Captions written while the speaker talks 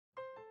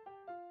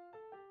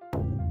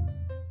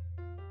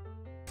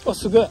あ、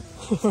すげえ。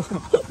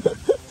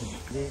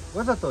で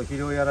わざと肥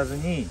料やらず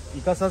に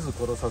生かさず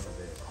殺さずで。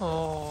あ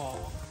あ。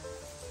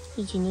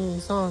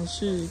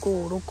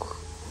12345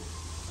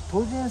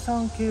当然さ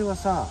ん系は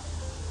さ、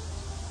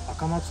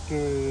赤松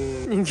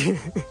系人間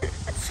好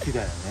き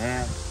だよ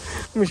ね。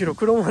むしろ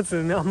黒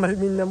松ね、あんまり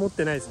みんな持っ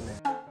てないです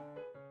ね。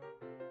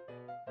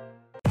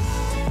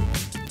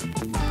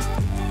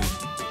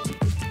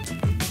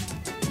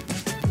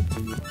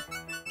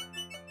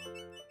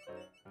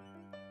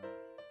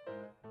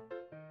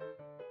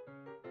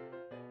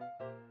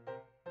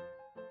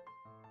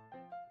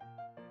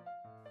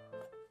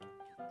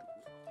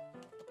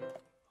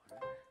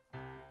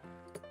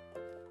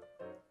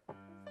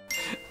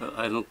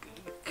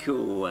今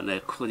日は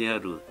ね、ここにあ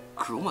る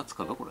黒松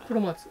かな、これ。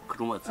黒松。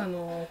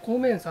孔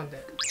明山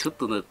で。ちょっ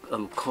とね、変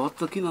わっ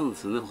た木なんで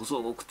すよね。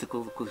細くて、こ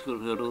う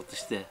やろうと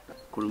して。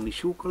これ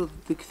未生から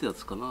できたや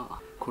つかな。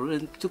これ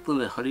ちょっと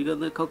ね、針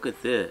金かけ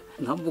て、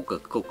何本か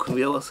こう組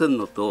み合わせる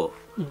のと。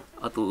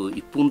あと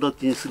一本立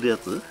ちにするや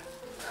つ。はい。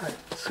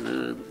それを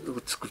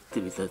作って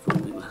みたいと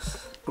思いま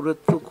す。これ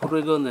とこ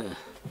れがね。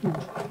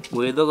も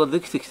う枝がで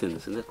きてきてるん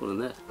ですね、これ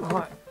ね。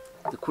は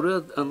い。で、これ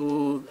は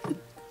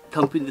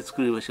単品で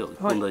作りましょう、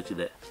一本立ち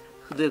で。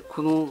で、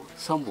この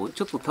3本、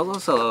ちょっと高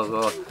さ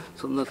が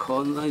そんな変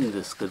わらないん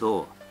ですけ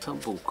ど、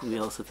3本組み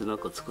合わせてなん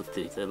か作っ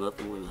ていきたいな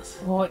と思いま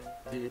す。はい。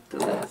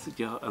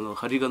じゃあ、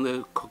針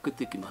金かけ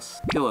ていきま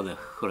す。今日はね、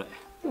これ。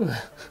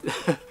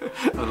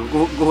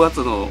5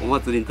月のお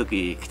祭りの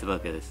時来たわ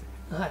けです。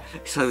はい。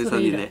久々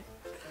にね、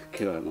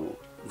今日は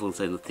盆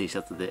栽の T シ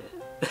ャツで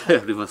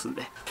やりますん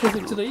で。ちょっと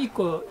1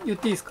個言っ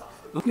ていいですか。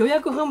予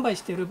約販売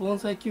している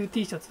BonsaiQ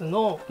T シャツ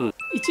の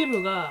一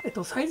部が、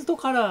サイズと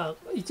カラー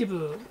一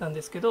部なん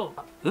ですけど、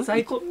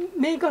在庫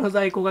メーカーの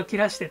在庫が切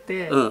らして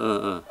て、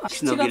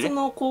7月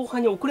の後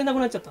半に送れなく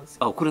なっちゃったんです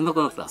よ。あ、送れな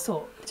くなった。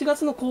そう、7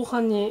月の後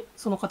半に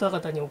その方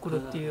々に送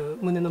るっていう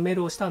旨のメー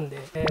ルをしたんで、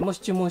もし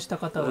注文した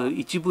方は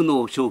一部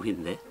の商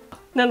品で、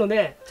なの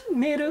で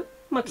メール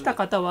来た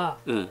方は、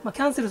キ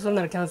ャンセルする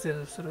ならキャンセ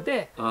ルする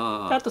で、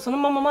あとその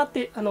まま待っ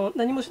て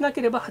何もしな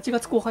ければ8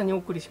月後半にお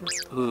送りしま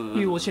すと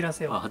いうお知ら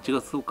せを。8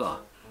月そうか。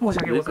申し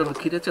訳ございませ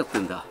ん。切れちゃって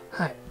んだ。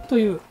はい。と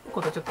いう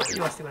ことをちょっと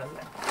言わせてください。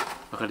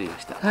わかりま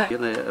した。はい。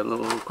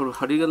これ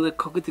針金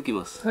かけてき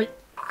ます。はい。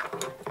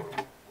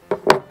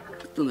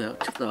ちょっ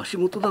と足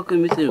元だけ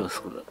見てみま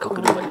す。これかけ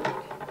る。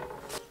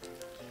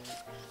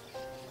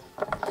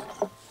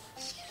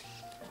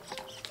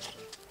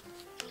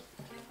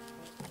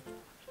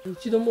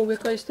一度も植え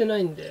替えしてな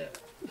いんで。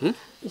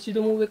一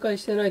度も植え替え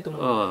してないと思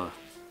う。あ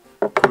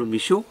あ。これ未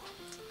生？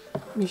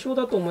未生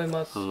だと思い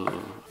ます。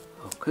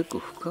結構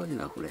深い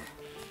なこれ。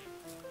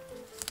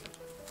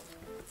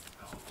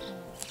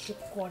結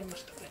構ありま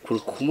したね。こ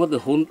こまで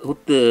掘っ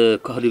て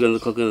針金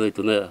かけない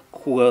とね、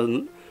ここが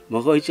間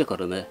が空いちゃうか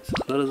らね、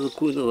必ず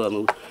こういうのは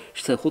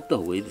下に掘った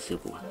方がいいですよ。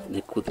ここ根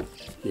っこで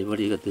粘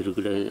りが出る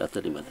ぐらいあ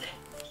たりまで。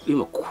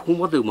今ここ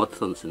まで埋まって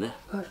たんですね。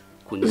はい、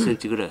ここ2セン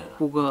チぐらい。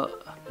ここが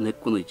根っ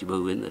この一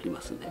番上になり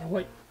ますね。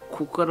はい、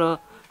ここか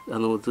ら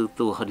ずっ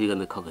と針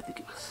金かけてい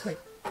きます。はい、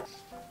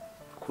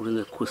これ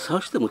ね、これ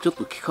刺してもちょっ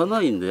と効か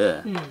ないん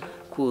で、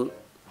こう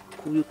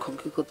いうか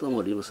け方も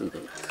ありますんで、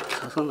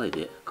刺さない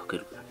でかけ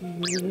る。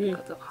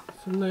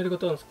そんなやり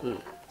方なんですか。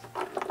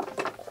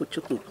これち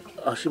ょっ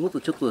と足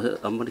元ちょっと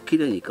あんまり綺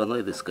麗にいかな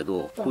いですけ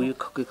ど、こういう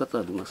かけ方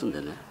ありますんで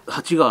ね。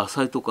鉢が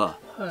浅いとか、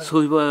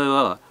そういう場合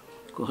は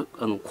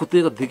固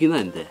定ができな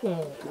いんで、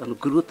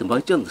ぐるって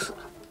巻いちゃうんです。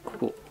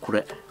こ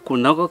れ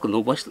長く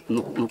残して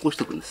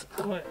おくんです。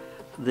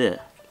で、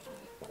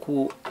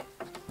こ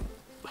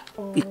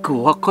う一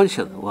個輪っかにし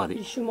ちゃうの、輪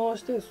に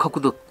角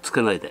度つ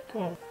けないで。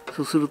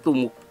そうすると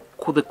もう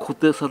ここで固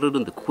定される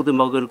んで、ここで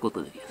曲げること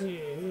ができます。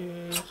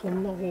そ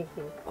んな方法。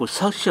これ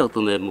刺しちゃう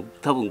とね、もう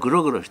多分グ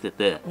ラグラして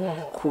て、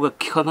ここが効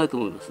かないと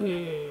思います。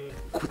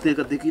固定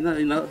ができな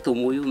いなと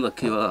思うような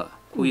木は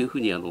こういうふう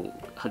に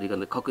針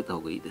金かけた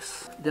方がいいで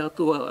す。で、あ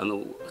とは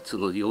普通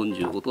の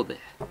45度で。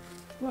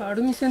ア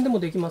ルミ線でも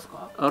できます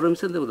か？アルミ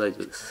線でも大丈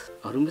夫です。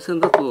アルミ線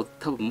だと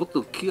多分もっ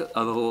と木が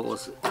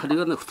針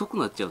金太く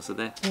なっちゃうんです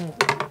ね。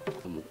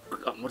もう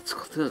あんまり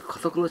使ってない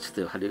硬くなっちゃっ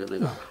たよ、針金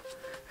が。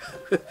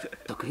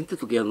作品って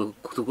時所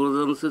沢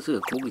の先生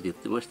が講義で言っ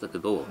てましたけ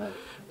ど、こ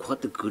うやっ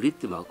てグリっ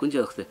て巻くんじ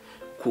ゃなくて、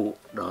こ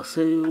う螺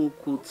旋を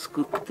こう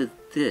作ってっ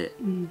て、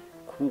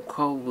こう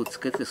カーブを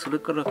つけて、それ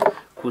からこ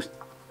う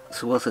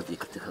沿わせてい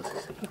くって感じで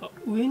す。なんか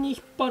上に引っ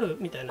張る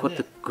みたいな、ね。こうや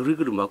ってぐる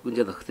ぐる巻くん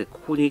じゃなくて、こ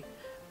こに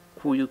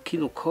こういう木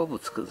のカーブを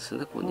つくんですよ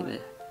ね。ここにね。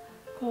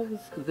カーブ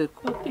つけて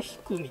こうやって引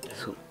くみたいな。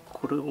そう、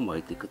これを巻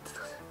いていくって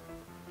感じ。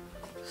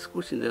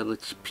少しね、ピ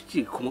ッ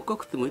チ細か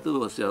くてもいいと思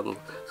いますよ。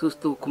そうす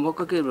ると細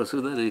かければそ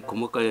れなりに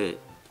細かい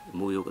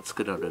模様がつ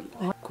けられる。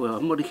これあ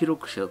んまり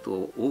広くしちゃう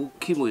と大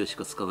きい模様し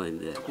かつかないん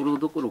で、ところ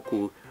どころ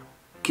こう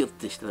キュッ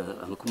てした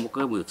細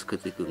かい模様をつけ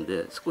ていくん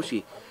で、少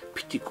し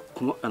ピッチ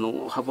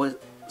幅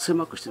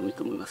狭くしてもいい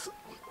と思います。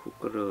こ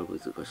こからは難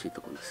しい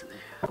ところですね。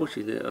少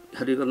しね、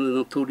針金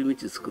の通り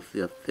道作って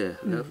やって、で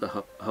あと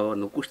葉は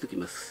残しておき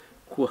ます。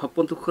こう葉っ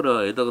ぱのところ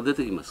から枝が出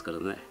てきますから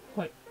ね。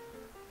はい。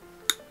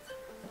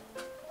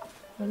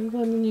針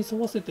金に沿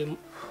わせて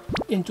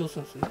延長す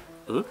るんですね。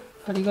うん？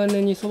針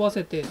金に沿わ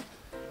せて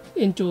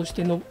延長し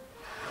ての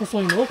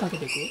細いのをかけ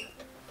ていく。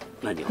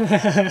何をよ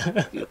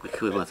く聞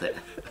こえません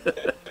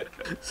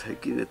最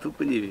近ね、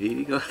特に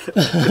耳が聞こ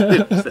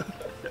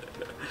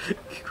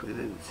え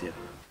ないんですよ。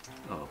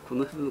あ、こ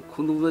の辺の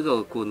この上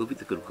がこう伸び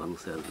てくる可能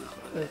性あるな、こ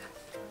れね。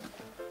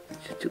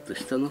ちょっと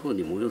下の方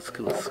に模様つ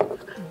けます。はい。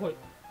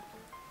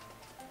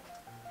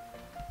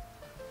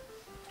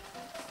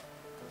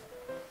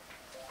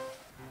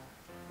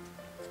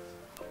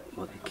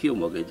木を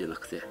曲げるんじゃな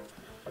くて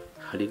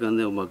針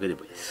金を曲げれ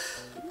ばいいで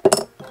す。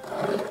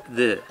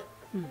で、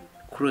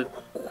これ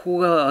ここ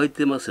が開い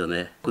てますよ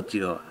ね、こっち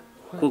側。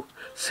こう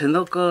背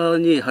中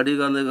に針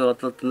金が当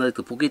たってない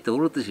とポキって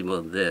折れてしま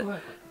うんで、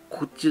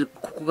こ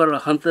こから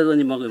反対側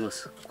に曲げま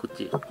す。こっ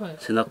ち、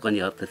背中に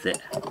当てて。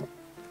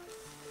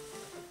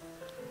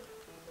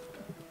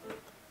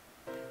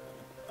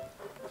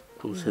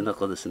この背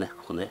中ですね、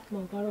ここね。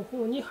曲がる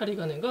方に針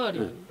金がある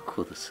ように。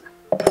こうです。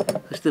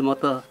そしてま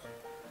た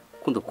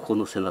今度ここ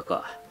の背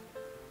中。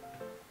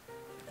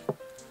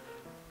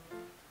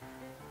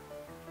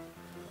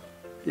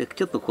で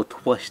ちょっとこう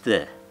飛ばし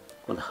て、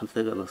この反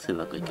対側の背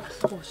中いきま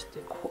す。飛ばして。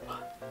こう。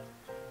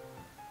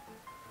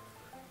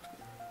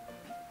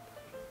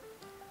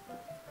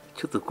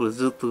ちょっとこれ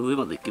ずっと上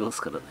まで行きます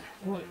からね。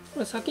はい。こ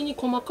れ先に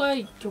細か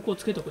い曲を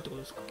つけておくってこ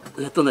とですか。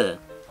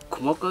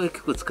細かい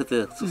曲つけ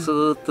てス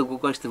ーッと動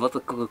かしてまた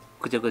ぐ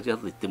ちゃぐちゃ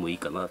といってもいい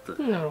かなと。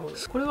なるほど。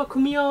これは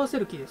組み合わせ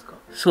る木ですか。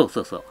そう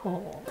そうそう。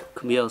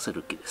組み合わせ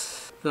る木で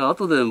す。だから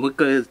後でもう一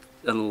回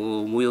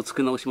模様つ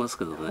け直します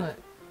けどね。はい、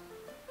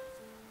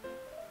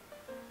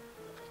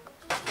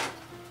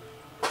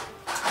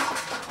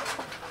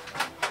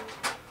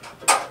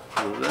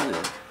これはね、行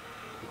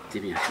って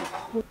みまし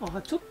ょう。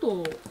あ、ちょっ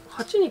と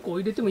鉢にこう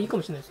入れてもいいか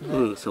もしれないですね。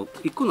うん、そう。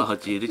一個の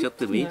鉢入れちゃっ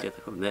てもいいんじゃな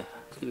いかね。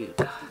ってみる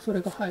か。それ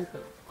が入る。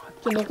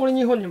じゃあ残り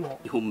2本にも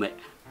2本目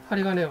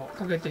針金を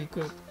かけてい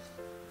く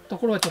と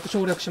ころはちょっと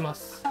省略しま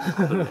すこ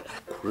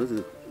れで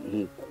も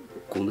う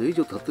5年以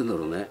上経ってんだ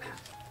ろうね。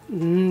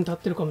経っ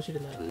てるかもしれ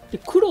ない。で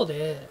黒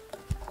で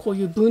こう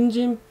いう文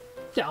人っ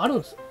てあるん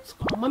です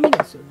か。あんま見な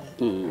いですよね。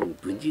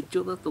文人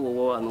帳だと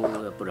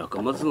やっぱり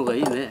赤松のがい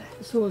いね。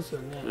そうです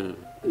よね。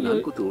な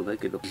いこともない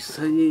けど、実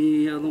際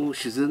に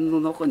自然の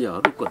中に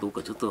あるかどう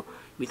かちょっと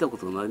見たこ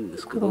とないんで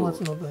すけど、黒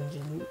松の文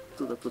人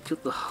だとちょっ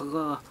と葉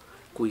が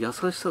こう優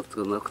しさって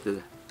いうかなくて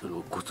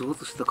ゴツゴ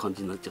ツした感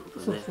じになっちゃうんだ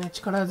ね。そうですね。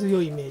力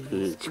強いイメージ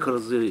です、力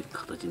強い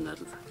形になる。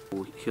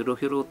こうヘロ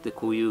ヘロって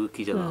こういう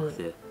木じゃなく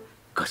て、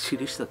がっし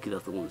りした木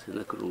だと思うんですよ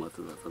ね、黒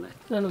松だとね。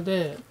なの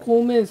で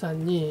孔明さ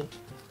んに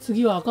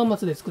次は赤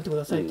松で作ってく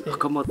ださいって。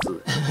赤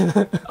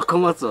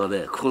松は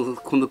ね、こ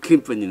の近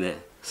辺にね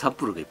サン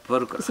プルがいっぱいあ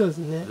るから。そうです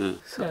ね。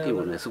さっき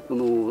もね、そこ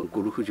の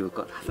ゴルフ場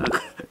からなん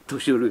か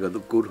年寄りが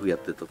ゴルフやっ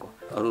てるとこ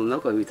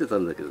中見てた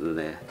んだけど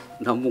ね、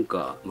何本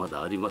かま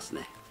だあります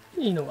ね。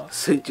いいのが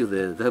線虫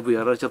でだいぶ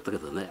やられちゃったけ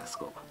どね、あそ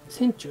こ。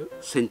線虫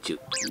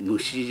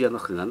虫じゃな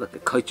くてなんだっ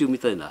け、害虫み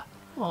たいな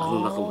中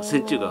も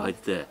線虫が入っ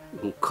て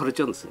もう枯れ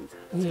ちゃうんですよみた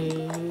い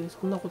な。へえ、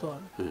そんなことあ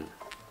る。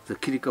で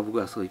切り株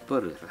がそういっぱい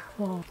あるか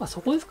ら。あ、そ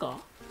こですか。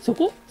そ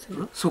こ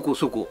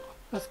そこ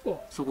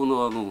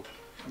の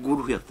ゴ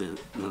ルフやってなん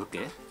だっけ、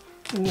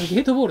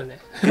ゲートボール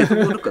ね。ゲート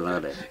ボールかなあ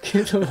れ。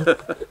ゲートボー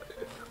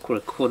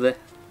ルここで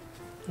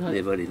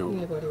粘りの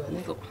粘りは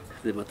ね。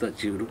でまた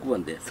16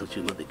番で途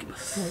中まで行きま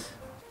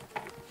す。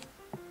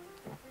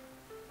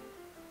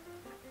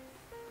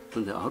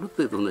である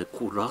程度ね、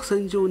こう螺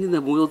旋状にね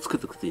模様つけ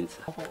ておくといいんです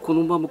よ。こ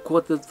のままこう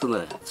やってやると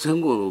ね、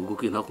前後の動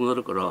きなくな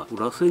るから、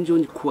螺旋状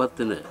にこうやっ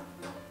てね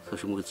最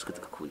初模様つけ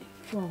てここに。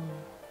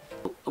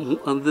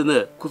で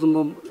ね、こ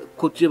のまま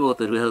こっちへ曲がっ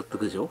て上やって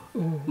くでしょ、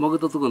曲げ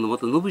たところがま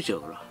た伸びちゃ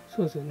うから、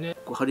そうですよね。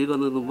針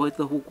金の巻い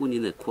た方向に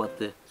ねこうやっ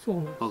て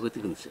曲げて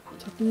いくんですよ。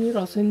先に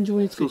螺旋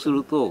状につけて、そうす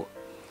ると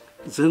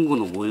前後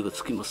の模様が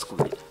つきます、こ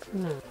こに。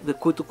で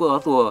こういうところ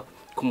あとは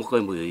細か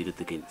い模様入れ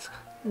ていけんです。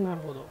なる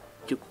ほど。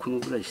この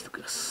ぐらいにしておき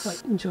ます。はい、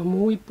じゃあ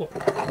もう一本。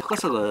高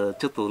さが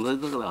ちょっと同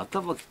じだから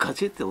頭ガ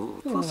チって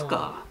落とす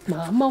か。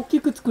まああんま大き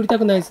く作りた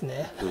くないです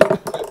ね。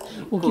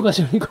置き場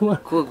所に困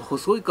る。これ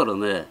細いから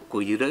ね、こ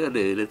うゆらゆら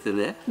入れて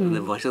ね、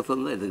場所取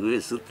らないで上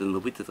にスッて伸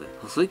びてた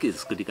細い木で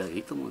作り方がい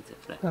いと思うんですよ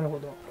ね。なるほ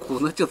ど。こ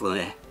うなっちゃうと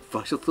ね、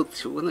場所取って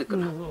しょうがないか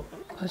ら。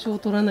場所を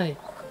取らない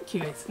木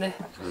がいいですね。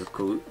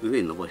こう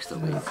上に伸ばした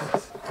方がいいで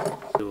す。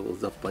大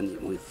雑把に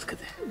盛り付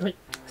けて。はい。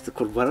そして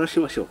これバラし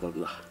ましょう、こ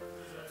れだ。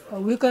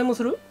植え替えも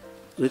する？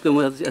植え替え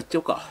もやっちゃお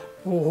うか。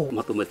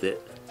まとめて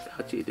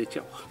鉢入れち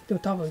ゃおう。でも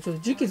多分ちょっ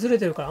と時期ずれ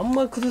てるからあん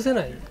まり崩せ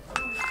ない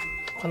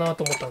かな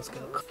と思ったんですけ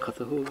ど。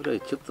片方ぐらい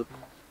ちょっと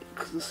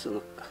崩すの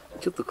か。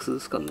ちょっと崩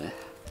すかね。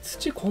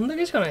土こんだ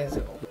けしかないんです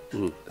よ。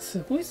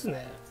すごいです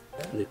ね。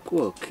根っ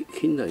こは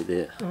近内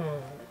で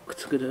くっ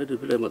つけられる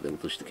ぐらいまで落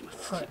としてきま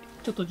す。はい。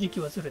ちょっと時期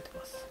はずれて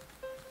ます。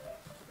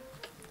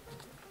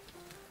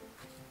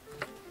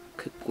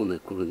結構ね、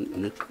これ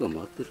根っこが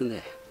回ってる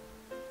ね。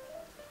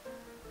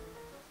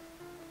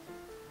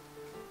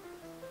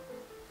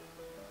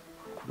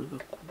これ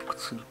がこうくっ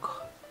つる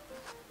か。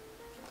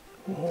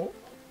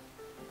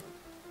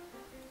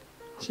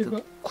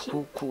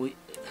こう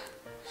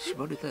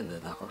縛りたいんだ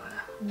よなこれ。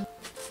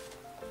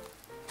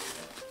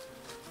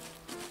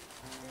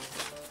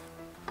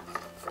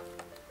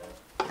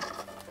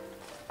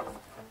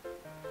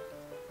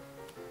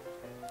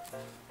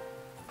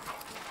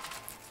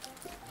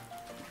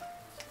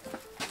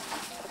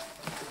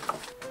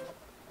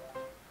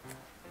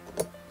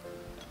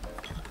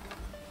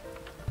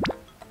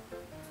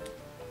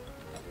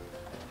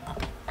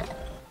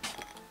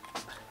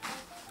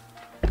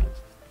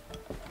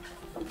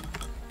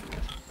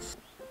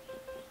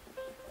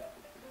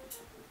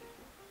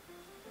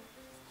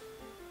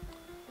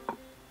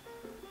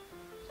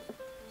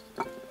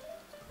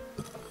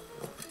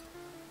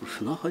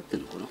砂入って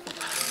んのかな。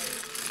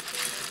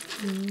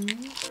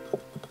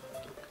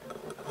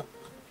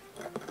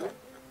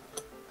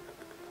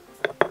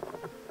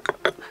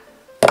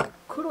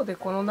黒で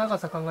この長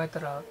さ考えた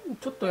ら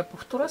ちょっとやっぱ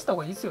太らせた方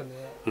がいいですよね。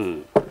う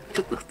ん、ち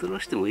ょっと太ら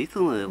してもいい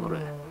と思うよこれ。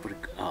だか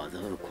ら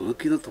この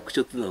木の特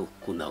徴っていうのは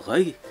こう長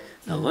い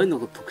の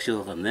が特徴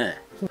だから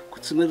ね。こう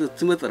詰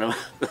めたら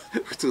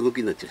普通の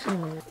木になっちゃうし、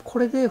こ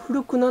れで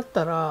古くなっ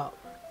たら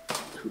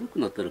こ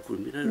れ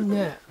見られると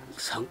ね、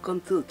3巻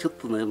ってちょっ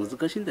とね難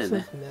しいんだよ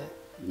ね。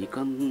2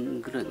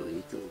巻ぐらいのがい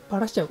いと思う。バ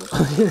ラしちゃうか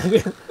もしれないけ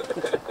ど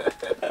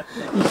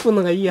1本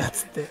のがいいや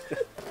つって。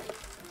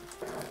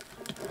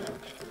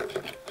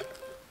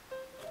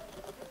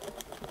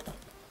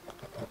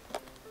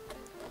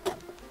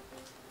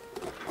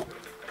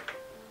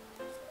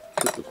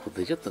ちょっとこう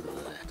出ちゃったから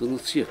ね、人の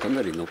土がか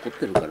なり残っ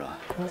てるから、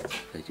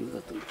大丈夫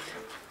だと思って。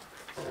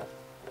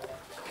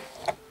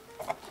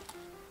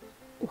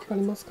わか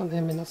りますかね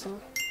皆さん。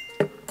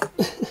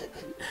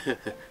ちょっ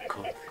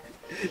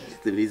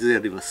と水や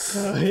りま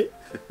す。はい。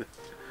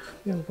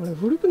でもこれ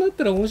古くなっ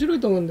たら面白い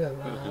と思うんだよ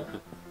な。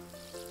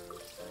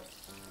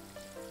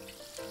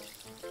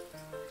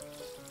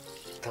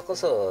高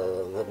さが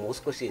もう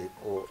少し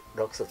こう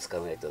落差つか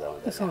ないとダメ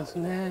だね。そうです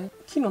ね。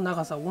木の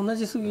長さ同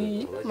じす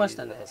ぎまし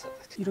たね。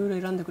いろい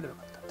ろ選んでくればよ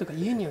かった。てか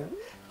家に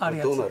ある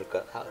やつ。どうなる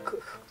か。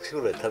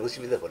将来楽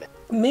しみだこれ。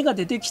芽が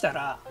出てきた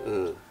ら、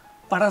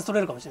バランス取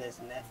れるかもしれないで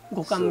すね。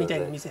五感みたい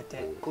に見せ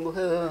て。この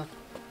辺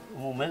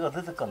もう芽が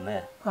出てから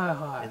ね。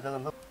枝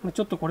がち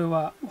ょっとこれ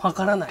はわ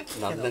からない。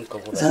何年か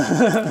これ。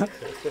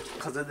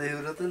風で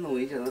揺れてるのも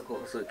いいじゃないこ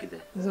う細い木で。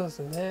そうです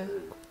ね。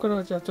これ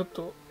はじゃあちょっ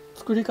と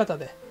作り方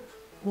で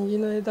右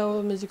の枝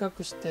を短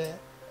くして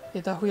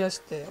枝増やし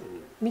て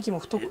幹も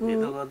太く。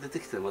枝が出て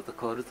きたらまた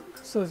変わると。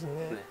そうです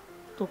ね。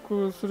太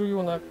くする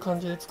ような感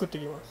じで作って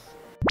いきます。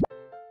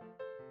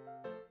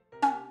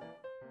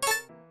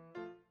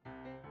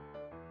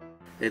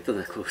これ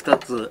2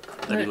つ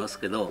あります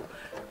けど、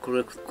こ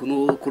れと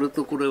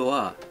これ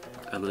は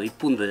1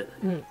本立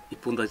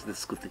ちで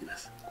作っていきま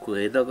す。こ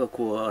れ枝が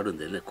こうあるん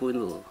でね、こういう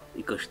のを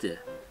生かして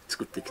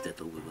作っていきたい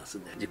と思います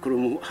んで、これ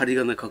も針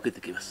金かけて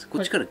いきます。こ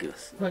っちからいきま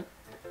す。結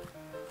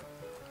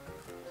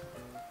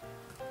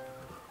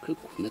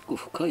構根っこ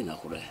深いな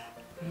これ。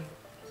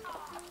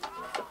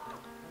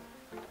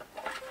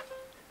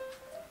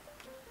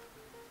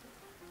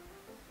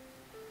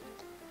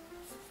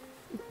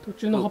途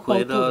中の葉っぱを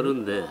枝ある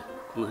んで、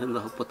この辺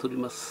の葉っぱ取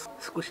ります。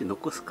少し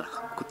残すから、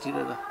こっち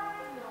側が、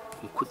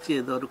こっち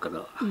枝あるか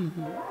ら。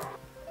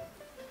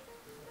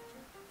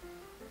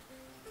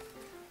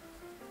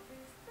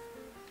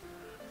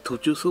途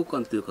中相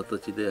関という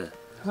形で、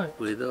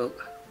枝をこ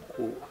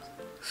う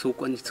相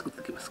関に作っ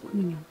ていきます。こ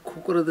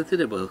こから出て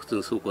れば普通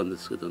の相関で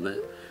すけどね、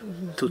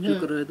途中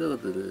から枝が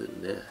出る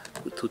んで、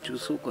途中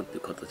相関とい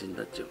う形に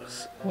なっちゃいま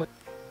す。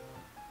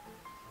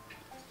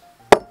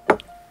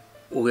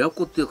親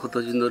子っていう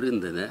形になるん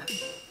でね、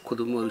子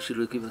供は後ろ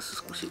行きます。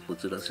少し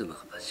ずらすような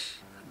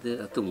形で、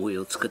あと模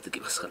様をつけてき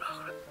ますから。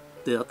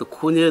であとこ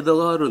こに枝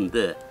があるん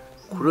で、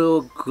これ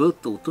をぐっ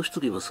と落としと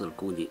きますから、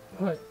ここに、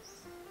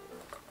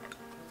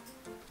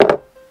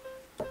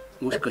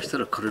もしかした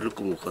ら枯れる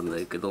かもわかんな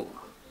いけど、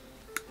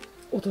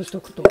落としと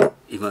くと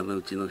今の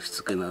うちのし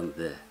つけなん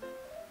で、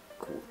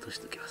こう落とし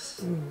ておきま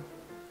す。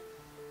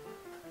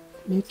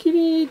目切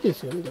りで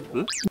すよね。で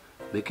も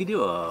目切り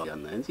はや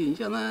んないんでいいん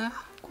じゃない。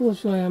講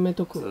師はやめ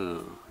とく。目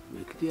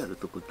切りやる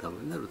とこダメ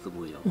になると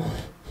思うよ。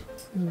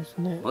いいです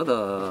ね。ま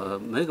だ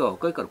芽が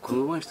若いからこ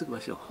のままにしておき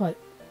ましょう。こ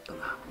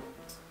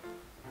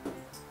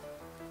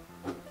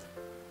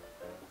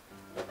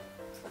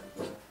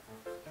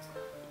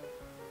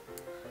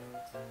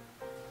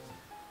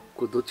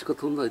れどっちか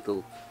取んない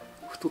と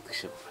太ってき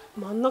ちゃう。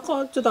真ん中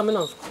はっちゃダメ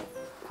なんですか。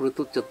これ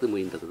取っちゃっても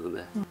いいんだけど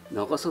ね、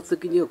長さ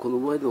的にはこの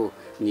前の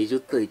20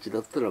対1だ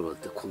ったらま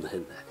たこの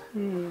辺だよ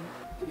ね。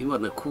今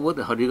ねここま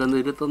で針金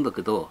入れたんだ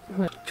けど、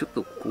ちょっ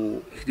とこ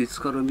う比率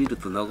から見る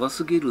と長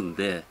すぎるん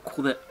で、こ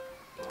こで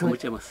止め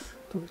ちゃいます。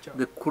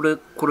でこれ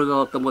が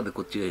頭で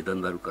こっちが枝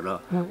になるか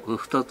ら、この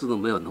2つの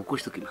芽は残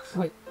しておきます。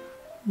目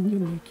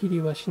切り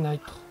はしない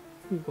と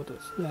いうこと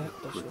ですね。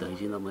これ大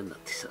事な芽になっ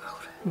てきたなこ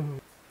れ。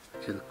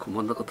じゃあ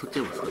真ん中取っち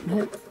ゃいますからね。こ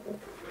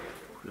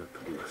れは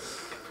取りま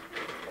す。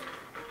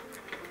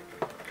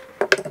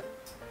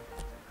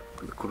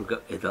これ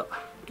が枝。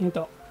で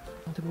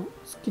も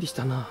すっきりし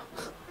たな。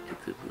ちょっ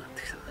と良くなっ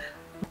てきた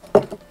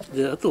ね。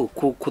であと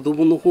こう子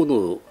供の方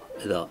の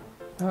枝、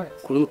はい、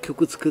これの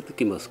曲つけて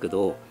きますけ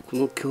ど、こ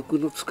の曲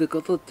の付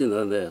け方っていうの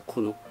はね、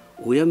この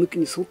親向き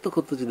に沿った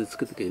形でつ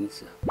けてきゃいいんです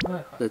よ。は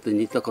い、だいたい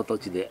似た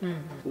形で、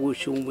こういう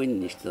正面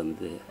にしたん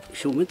で、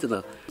正面っていうの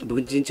は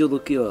文人帳の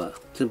木は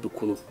全部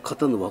この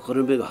型の分か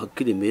れ目がはっ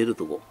きり見える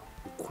と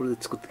これで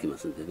作ってきま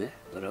すんでね。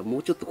だからも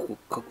うちょっとここ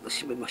角度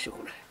締めましょう、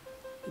こ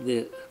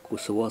れでこう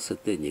沿わせ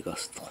て逃が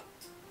すと。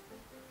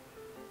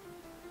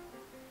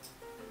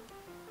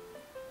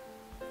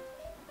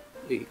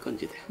いい感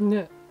じで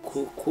ね、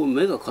こう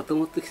目が固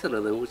まってきたら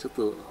ね、もうちょっ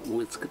と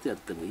燃えつけてやっ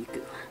てもいいけ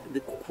ど、で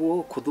ここ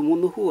は子供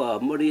の方はあ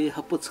んまり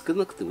葉っぱつけ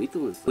なくてもいいと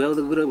思うんです。親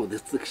ぐらいまで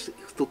太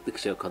って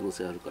きちゃう可能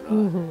性あるから、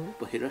やっ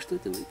ぱ減らしとい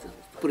てもいいと思う。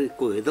やっぱり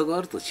こう枝が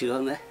あると違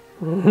うね。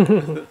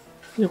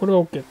でこれは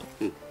OK と、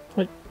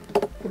はい。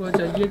これは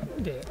じゃあ家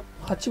で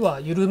鉢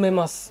は緩め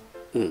ます。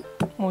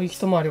もう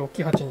一回り大き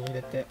い鉢に入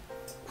れて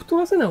太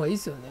らせない方がいい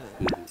ですよね。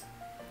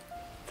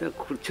じゃあ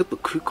これちょっと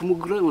食い込む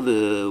ぐらいま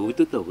で置い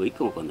といた方がいい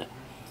かもわかんない。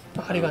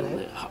針が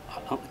ね、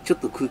ちょっ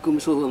と食い込み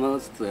そうだなっ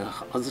つって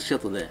外しちゃう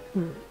とね、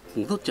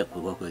戻っちゃ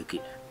う若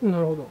液。な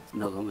るほど。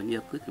長めに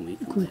やっといてもいい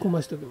と思う、食い込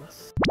ましておきま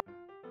す。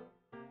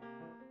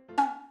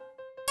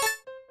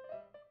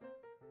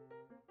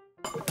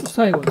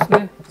最後です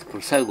ね。こ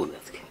れ最後のや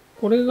つ。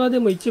これがで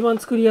も一番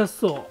作りやす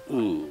そう。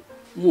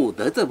もう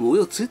大体模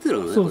様ついて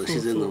るのね。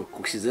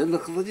自然な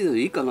形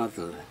でいいかなっ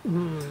てね。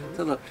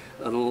ただ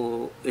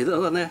枝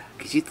がね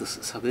きちっと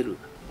冷める。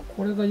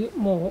これが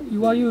もうい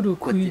わゆる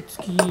食いつ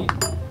き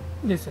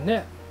です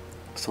ね。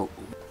そう。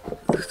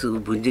普通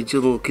文人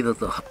帳の木だ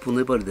と葉っぱ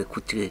粘りでこ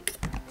っち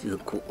が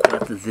こうや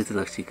って出て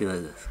なくちゃいけな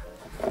いです。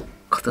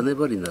片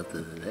粘りになって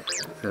るんでね。だ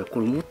からこ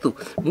れもっと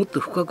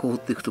深く掘っ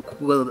ていくとこ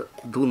こが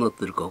どうなっ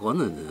てるかわかん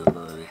ないんだよ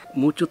ね。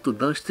もうちょっと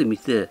出してみ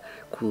て、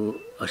こう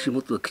足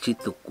元がきちっ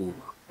とこ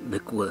う根っ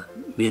こが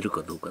見える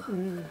かどうか、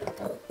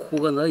こ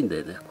こがないんだ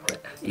よね、これ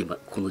今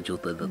この状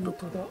態だと。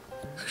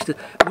そして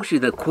もし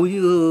ねこうい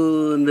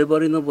う粘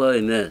りの場合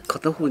ね、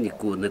片方に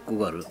こう根っこ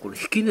がある、これ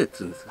引き根っ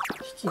つうんですよ。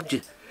こっ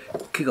ち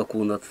木がこ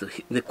うなって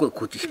て根っこが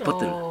こっち引っ張っ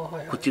てる、こ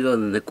っち側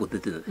の根っこ出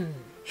てる、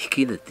引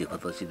き根っていう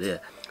形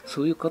で、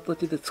そういう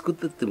形で作っ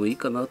てってもいい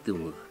かなって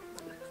思う。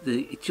で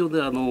一応ね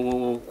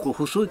これ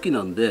細い木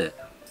なんで、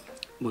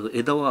まず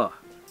枝は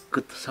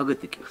グッと下げ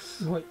ていきま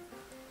す。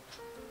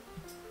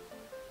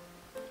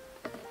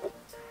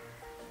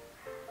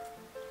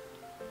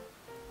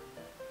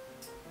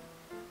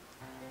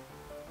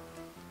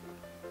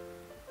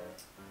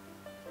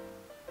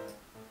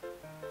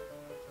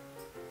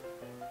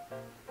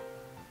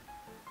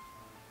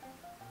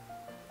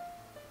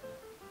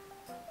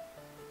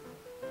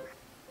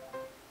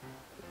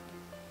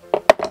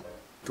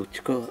どっ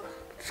ちか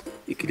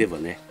生きれば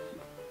ね、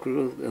これ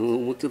は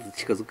もうちょっと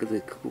近づけ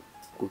て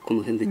この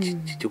辺で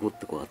ちょこっ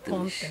とこうあって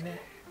もいいし、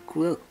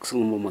これはそ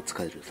のまま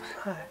使える。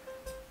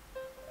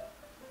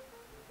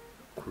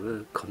こ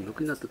れ缶抜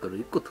きになってから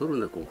1個取る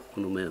ね、こ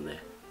の芽は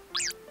ね。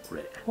こ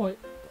れ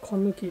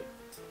缶抜き、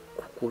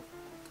こ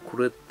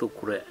れと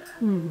これ、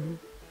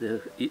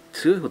で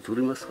強い方取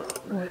りますか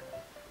ら、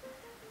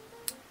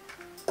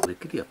目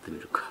切りやってみ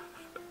るか。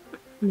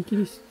目切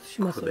り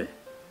します。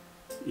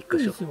一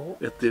箇所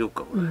やってみよう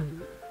か、こ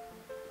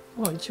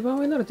れ。一番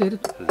上なら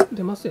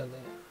出ますよね。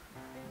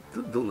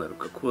どうなる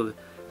か、これ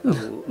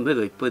芽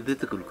がいっぱい出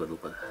てくるかどう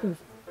か。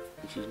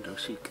一輪ら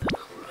しいけど、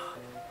ほ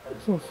ら。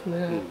そうです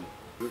ね。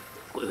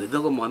これ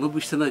枝が間延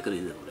びしてないからい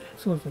いね、これ。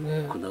そうです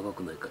ね。これ長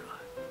くないから。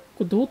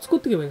これどう作っ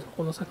ていけばいいんですか、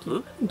この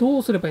先。ど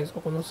うすればいいんです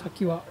か、この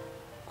先は。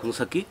この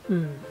先？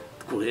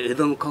これ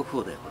枝の確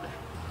保だよ、こ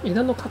れ。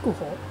枝の確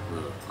保？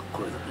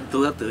これ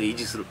どうやって維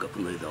持するか、こ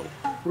の枝を。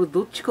これ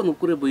どっちか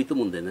残ればいいと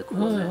思うんだよね、こ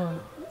こはね。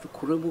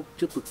これも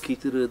ちょっと効い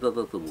てる枝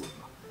だと思う。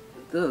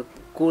だから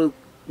これ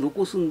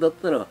残すんだっ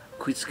たら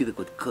食いつきで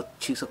こうやって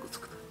小さく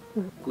作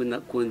る。こうい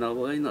う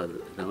長いのは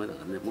ダメだか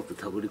らね、もっと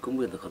手繰り込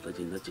むような形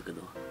になっちゃうけ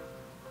ど。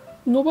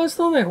伸ば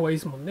さない方がいい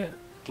ですもんね。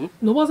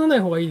伸ばさない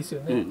方がいいです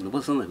よね。伸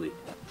ばさない方がいい。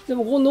で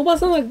もこう伸ば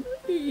さない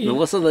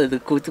で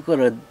こういうとこ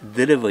から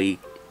出ればいい。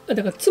だ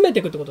から詰め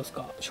ていくってことです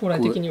か、将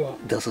来的には。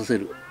出させ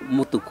る。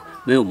もっと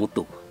芽をもっ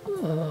と。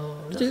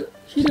じゃあ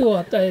肥料を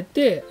与え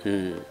て、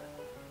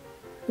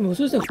でも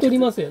そしたら太り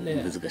ますよ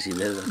ね。難しい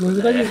ね。難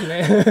しいです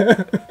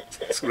ね。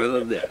それな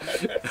んだよ。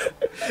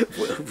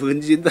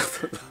文人だと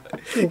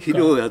肥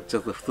料をやっちゃ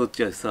うと太っ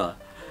ちゃうしさ。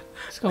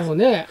しかも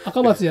ね、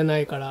赤松じゃな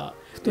いから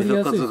太り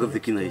やすいですよね。枝数が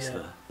できないし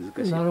さ、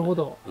難しい。なるほ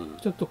ど。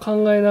ちょっと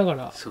考えなが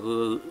ら。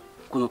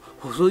この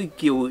細い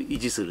木を維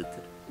持するって。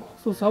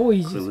細さを維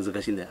持する。これ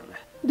難しいんだよね。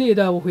で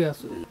枝を増や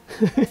す。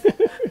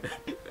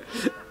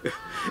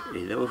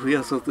枝を増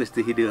やそうとし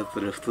て肥料やった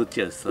ら太っ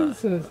ちゃうしさ。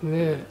そうです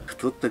ね。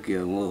太った木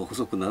はもう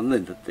細くならない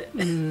んだって。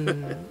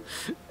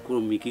こ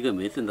の幹が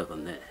見えてんだか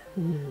らね。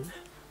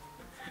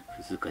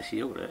難しい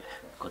よこれ。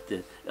こうや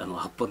って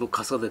葉っぱの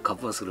傘でカ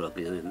バーするわ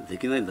けじゃないで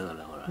きないんだか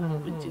ら、ほら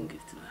文人木っ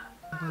ていうのは。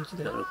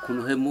だからこ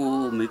の辺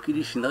も目切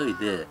りしない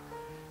で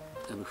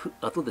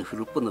後で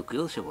古っぽ抜く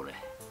ようでしょこれ。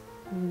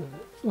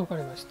わか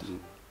りました。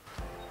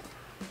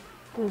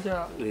じ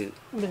ゃあで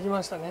き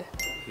ましたね。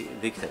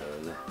できたか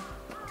らね。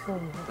なん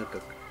か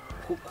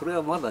これ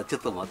はまだちょ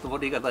っとまとま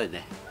りがない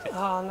ね。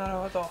ああ、なる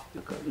ほど。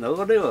なん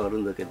か流れはある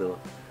んだけど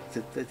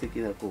絶対的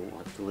なこう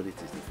まとまり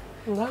として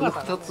この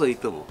2つはいい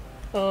と思う。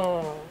こ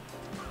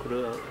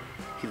れは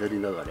左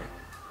流れ、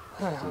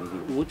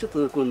もうちょっと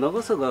ね、この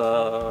長さ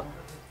が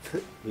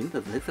みんな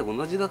大体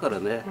同じだから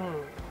ね、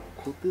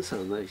高低差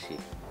がないし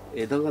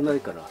枝がない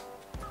から、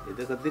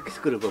枝ができて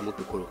くればもっ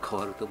とこれ変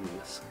わると思い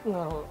ます。な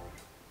るほど。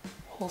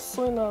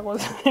細いなこれ。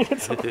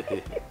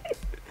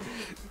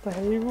だ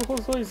いぶ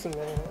細いですね。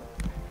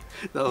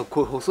だから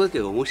これ細いけ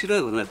ど面白い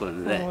よねこれ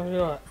ね。面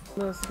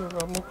白いです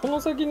が、もうこ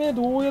の先ね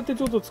どうやって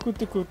ちょっと作っ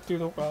ていくっていう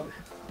のが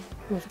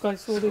難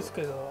しそうです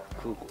けど、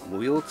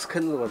模様をつけ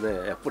るのが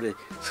ねやっぱり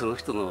その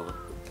人の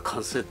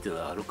感性っていう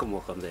のはあるかも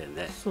わかんないよ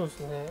ね。そうです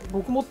ね。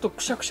僕もっと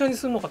くしゃくしゃに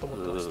するのかと思っ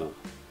てました。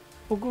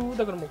僕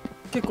だからもう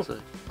結構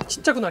ち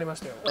っちゃくなりまし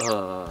たよ。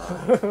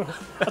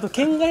あと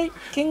県外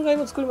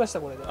も作りまし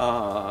たこれで。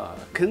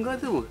県外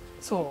でも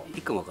そうい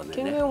いかもわかんない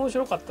ね。県外面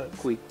白かったです。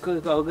こう一回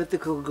上げて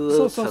くぐ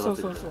そうーっと下がっ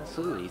てくる。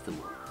そういうのいいと思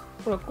う。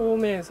これは孔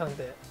明山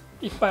で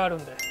いっぱいある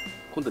んで。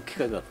今度機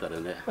会があったら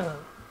ね。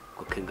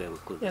こう県外も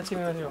こうやって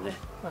みましょう。ね。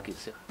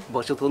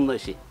場所取んない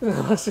し。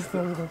場所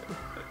取んない。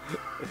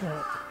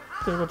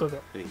ということ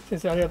で先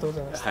生ありがとうご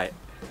ざいました。はい。